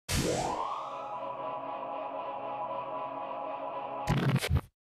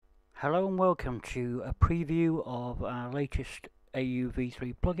Hello and welcome to a preview of our latest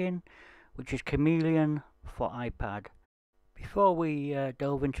AUv3 plugin, which is Chameleon for iPad. Before we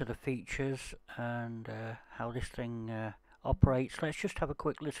delve into the features and how this thing operates, let's just have a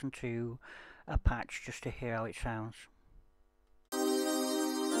quick listen to a patch just to hear how it sounds.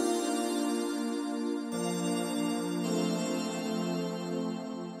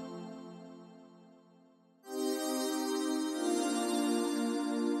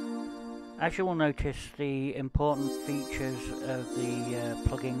 As you will notice, the important features of the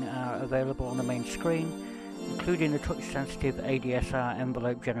plugin are available on the main screen, including the touch-sensitive ADSR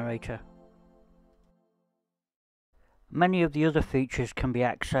envelope generator. Many of the other features can be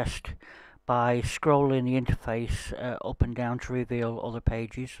accessed by scrolling the interface up and down to reveal other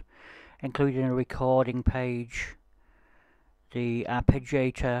pages, including a recording page, the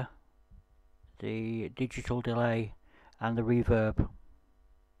arpeggiator, the digital delay, and the reverb.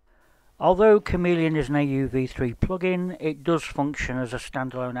 Although Chameleon is an AUv3 plugin, it does function as a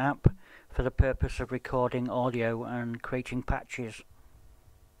standalone app for the purpose of recording audio and creating patches.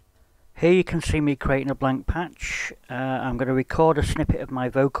 Here you can see me creating a blank patch. I'm going to record a snippet of my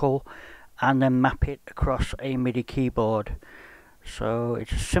vocal and then map it across a MIDI keyboard. So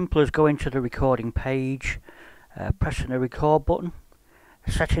it's as simple as going to the recording page, pressing the record button,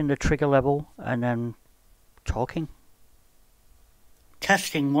 setting the trigger level, and then talking.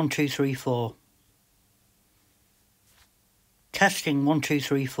 Testing 1 2 3 4. Testing 1 2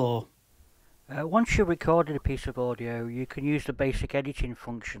 3 4. Once you've recorded a piece of audio, you can use the basic editing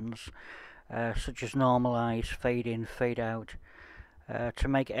functions such as normalize, fade in, fade out to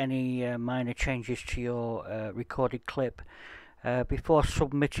make any minor changes to your recorded clip before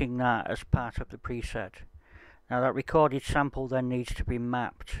submitting that as part of the preset. Now that recorded sample then needs to be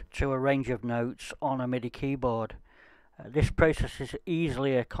mapped to a range of notes on a MIDI keyboard. This process is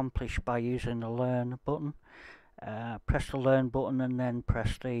easily accomplished by using the Learn button. Press the Learn button and then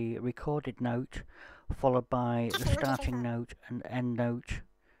press the recorded note, followed by the starting note and end note,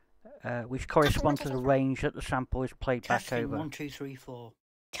 which correspond to the range that the sample is played back over. 1 2 3 4.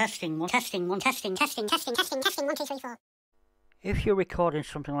 Testing 1 testing 1 testing 1 2 3 4. If you're recording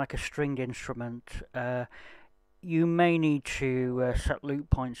something like a stringed instrument, you may need to set loop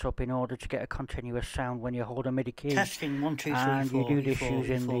points up in order to get a continuous sound when you hold a MIDI key. Testing 1 2 3 4. And you do this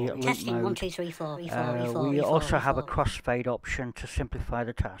using the loop Testing mode. 1 2 3 4. We also have a crossfade option to simplify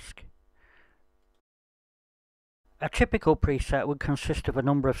the task. A typical preset would consist of a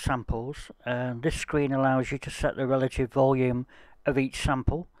number of samples. This screen allows you to set the relative volume of each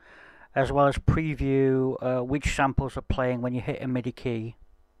sample, as well as preview which samples are playing when you hit a MIDI key.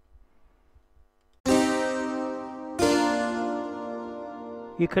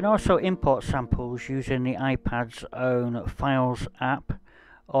 You can also import samples using the iPad's own Files app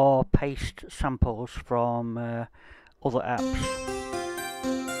or paste samples from other apps.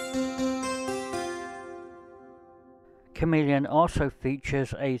 Chameleon also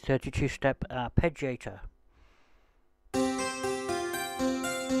features a 32-step arpeggiator.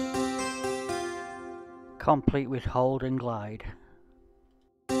 Complete with hold and glide.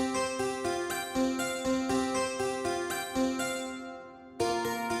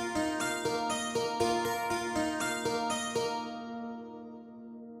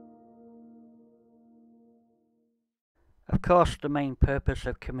 Of course, the main purpose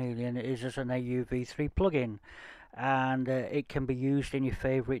of Chameleon is as an AUv3 plugin, and it can be used in your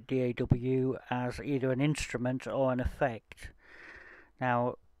favourite DAW as either an instrument or an effect.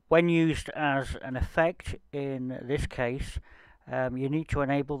 Now, when used as an effect, in this case, you need to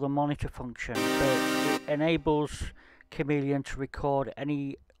enable the monitor function, but it enables Chameleon to record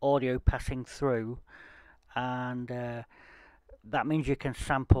any audio passing through, and that means you can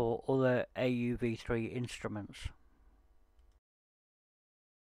sample other AUv3 instruments.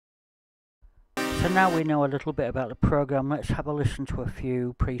 So now we know a little bit about the program, let's have a listen to a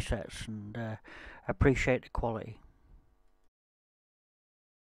few presets and appreciate the quality.